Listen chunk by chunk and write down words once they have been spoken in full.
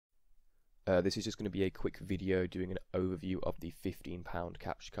This is just going to be a quick video doing an overview of the £15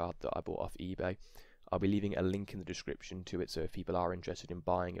 capture card that I bought off eBay. I'll be leaving a link in the description to it, so if people are interested in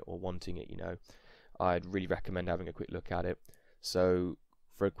buying it or wanting it, I'd really recommend having a quick look at it. So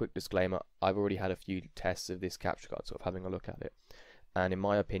for a quick disclaimer, I've already had a few tests of this capture card, sort of having a look at it. And in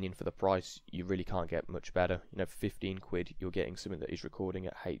my opinion, for the price, you really can't get much better. For 15 quid, you're getting something that is recording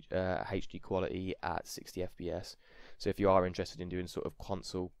at HD quality at 60 FPS. So if you are interested in doing sort of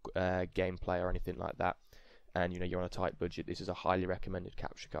console gameplay or anything like that, and you're on a tight budget, this is a highly recommended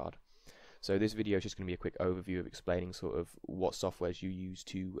capture card. So this video is just going to be a quick overview of explaining sort of what softwares you use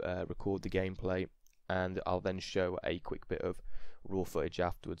to record the gameplay, and I'll then show a quick bit of raw footage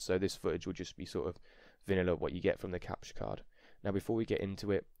afterwards. So this footage will just be sort of vanilla, what you get from the capture card. Now before we get into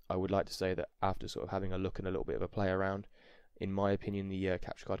it, I would like to say that after sort of having a look and a little bit of a play around, in my opinion the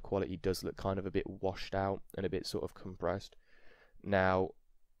capture card quality does look kind of a bit washed out and a bit sort of compressed. Now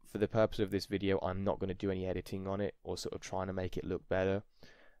for the purpose of this video, I'm not going to do any editing on it or sort of trying to make it look better.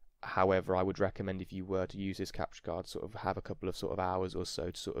 However, I would recommend if you were to use this capture card, sort of have a couple of sort of hours or so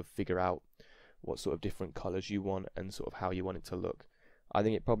to sort of figure out what sort of different colours you want and sort of how you want it to look. I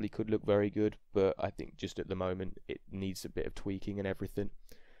think it probably could look very good, but I think just at the moment it needs a bit of tweaking and everything.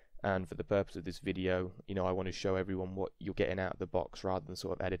 And for the purpose of this video, I want to show everyone what you're getting out of the box rather than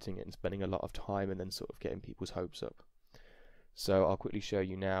sort of editing it and spending a lot of time and then sort of getting people's hopes up. So I'll quickly show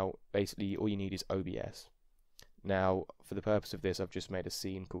you now. Basically all you need is OBS. Now for the purpose of this, I've just made a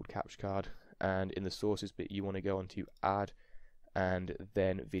scene called capture card, and in the sources bit you want to go on to add and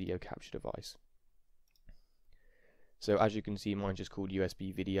then video capture device. So as you can see, mine's just called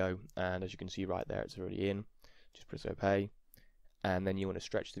USB video, and as you can see right there, it's already in. Just press OK, and then you want to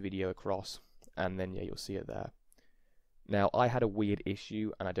stretch the video across, and then you'll see it there. Now I had a weird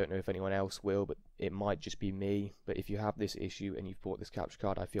issue, and I don't know if anyone else will, but it might just be me. But if you have this issue and you've bought this capture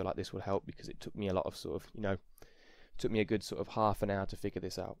card, I feel like this will help, because it took me a lot of sort of, took me a good sort of half an hour to figure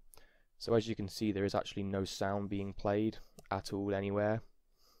this out. So as you can see, there is actually no sound being played at all anywhere.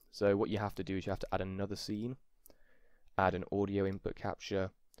 So what you have to do is you have to add another scene, add an audio input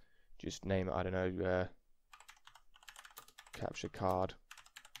capture, just name it, I don't know, capture card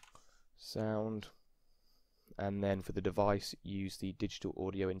sound, and then for the device use the digital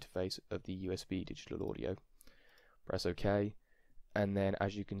audio interface of the USB digital audio. Press OK, and then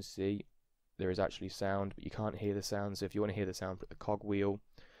as you can see there is actually sound, but you can't hear the sound. So if you want to hear the sound, put the cog wheel,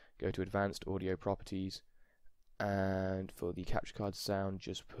 go to advanced audio properties, and for the capture card sound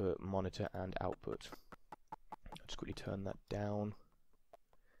just put monitor and output. I'll just quickly turn that down.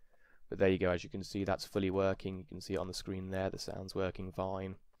 But there you go, as you can see that's fully working. You can see it on the screen there, the sound's working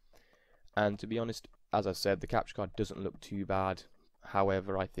fine. And to be honest, as I said, the capture card doesn't look too bad.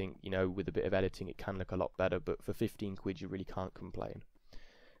 However, I think, with a bit of editing it can look a lot better, but for 15 quid you really can't complain.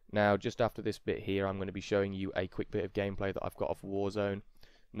 Now just after this bit here, I'm going to be showing you a quick bit of gameplay that I've got off Warzone.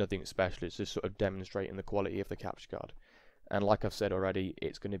 Nothing special, it's just sort of demonstrating the quality of the capture card. And like I've said already,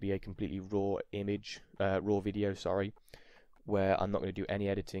 it's going to be a completely raw video, where I'm not going to do any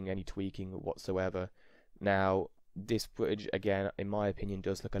editing, any tweaking whatsoever. Now this footage, again, in my opinion,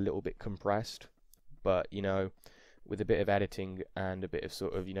 does look a little bit compressed, but with a bit of editing and a bit of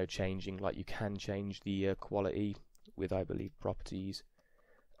sort of changing, like you can change the quality with, I believe, properties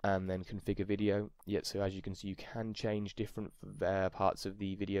and then configure video. So as you can see, you can change different parts of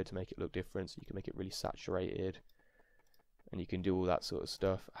the video to make it look different. So you can make it really saturated, and you can do all that sort of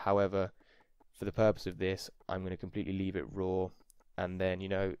stuff. However, for the purpose of this, I'm going to completely leave it raw, and then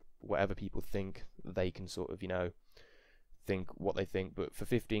whatever people think, they can sort of think what they think. But for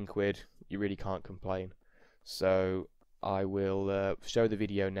 15 quid you really can't complain. So I will show the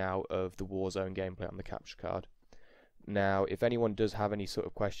video now of the Warzone gameplay on the capture card. Now if anyone does have any sort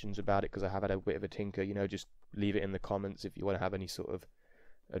of questions about it, because I have had a bit of a tinker, just leave it in the comments if you want to have any sort of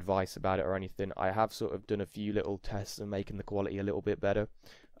advice about it or anything. I have sort of done a few little tests and making the quality a little bit better.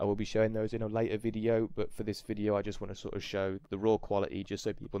 I will be showing those in a later video, but for this video I just want to sort of show the raw quality just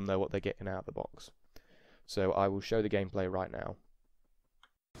so people know what they're getting out of the box. So I will show the gameplay right now.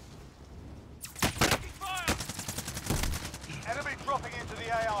 Enemy dropping into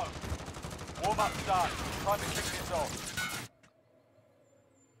the AO. Warm up start. Time to kick this off.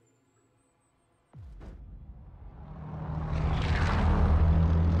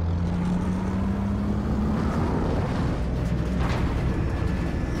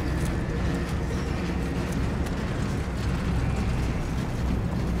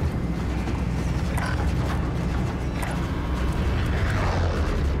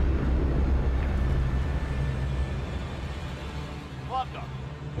 Plunder.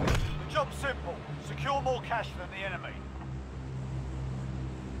 The job's simple. Secure more cash than the enemy.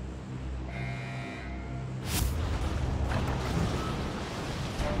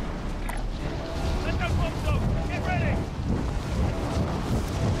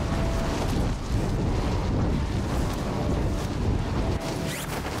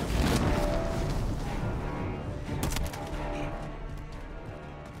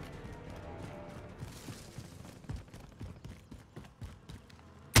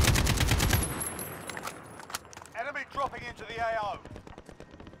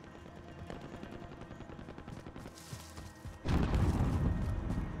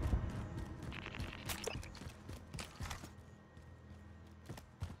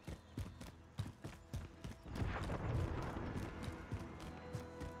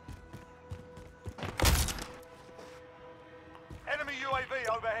 UAV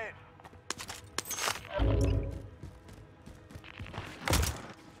overhead.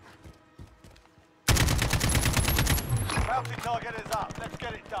 Bounty target is up. Let's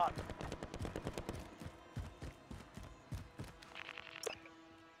get it done.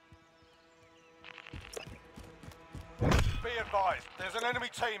 Be advised, there's an enemy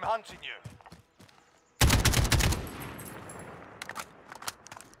team hunting you.